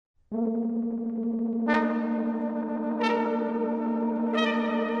I'm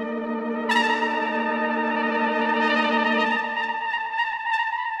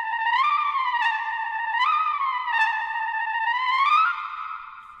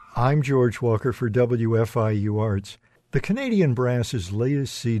George Walker for WFIU Arts. The Canadian Brass's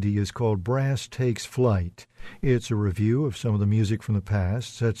latest CD is called Brass Takes Flight. It's a review of some of the music from the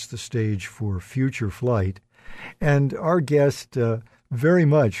past, sets the stage for future flight. And our guest, very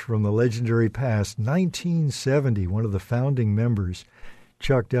much from the legendary past, 1970, one of the founding members,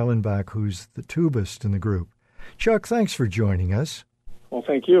 Chuck Dellenbach, who's the tubist in the group. Chuck, thanks for joining us. Well,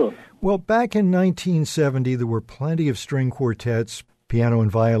 thank you. Well, back in 1970, there were plenty of string quartets, piano and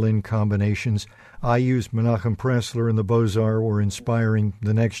violin combinations. I used Menachem Pressler and the Beaux-Arts were inspiring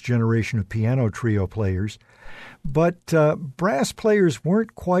the next generation of piano trio players. But brass players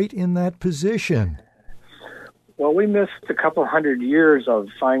weren't quite in that position. Well, we missed a couple hundred years of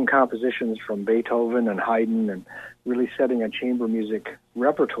fine compositions from Beethoven and Haydn and really setting a chamber music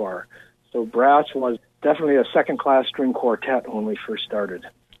repertoire. So brass was definitely a second-class string quartet when we first started.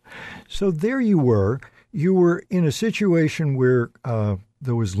 So there you were. You were in a situation where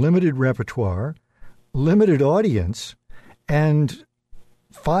there was limited repertoire, limited audience, and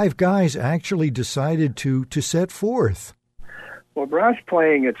 5 guys actually decided to set forth. Well, brass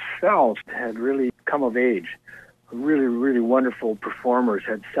playing itself had really come of age. Really, really wonderful performers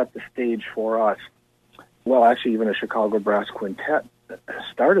had set the stage for us. Well, actually, even a Chicago Brass Quintet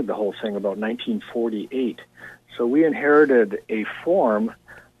started the whole thing about 1948. So we inherited a form,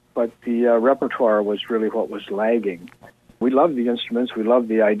 but the repertoire was really what was lagging. We loved the instruments, we loved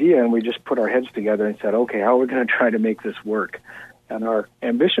the idea, and we just put our heads together and said, okay, how are we going to try to make this work? And our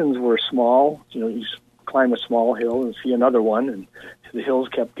ambitions were small. You climb a small hill and see another one, and the hills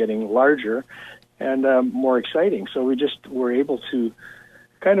kept getting larger and more exciting. So we just were able to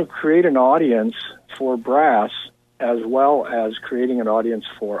kind of create an audience for brass as well as creating an audience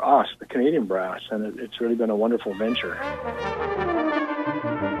for us, the Canadian Brass, and it's really been a wonderful venture.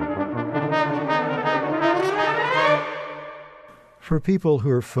 For people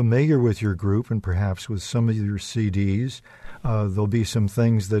who are familiar with your group and perhaps with some of your CDs, there'll be some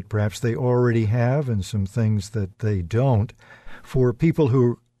things that perhaps they already have and some things that they don't. For people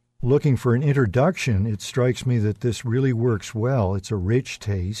who are looking for an introduction, it strikes me that this really works well. It's a rich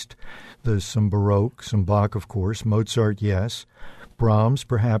taste. There's some Baroque, some Bach, of course, Mozart, yes. Brahms,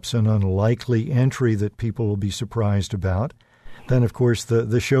 perhaps an unlikely entry that people will be surprised about. Then, of course, the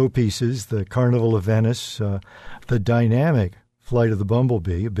showpieces, the Carnival of Venice, the dynamic Flight of the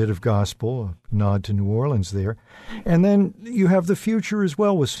Bumblebee, a bit of gospel, a nod to New Orleans there. And then you have the future as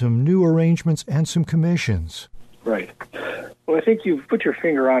well with some new arrangements and some commissions. Right. Well, I think you've put your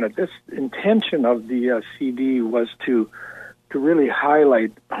finger on it. This intention of the CD was to really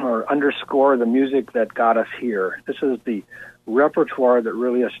highlight or underscore the music that got us here. This is the repertoire that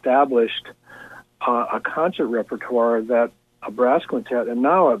really established a concert repertoire that a brass quintet, and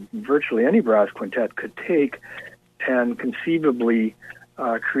now virtually any brass quintet, could take and conceivably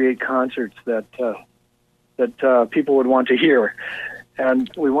create concerts that people would want to hear.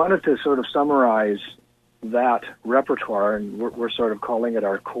 And we wanted to sort of summarize that repertoire, and we're sort of calling it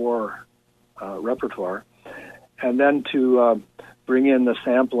our core repertoire. And then to bring in the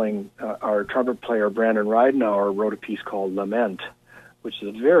sampling, our trumpet player, Brandon Ridenour, wrote a piece called Lament, which is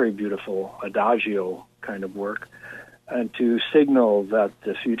a very beautiful adagio kind of work, and to signal that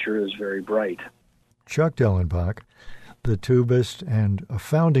the future is very bright. Chuck Dellenbach, the tubist and a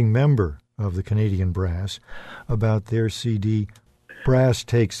founding member of the Canadian Brass, about their CD, Brass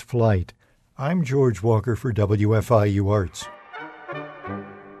Takes Flight. I'm George Walker for WFIU Arts.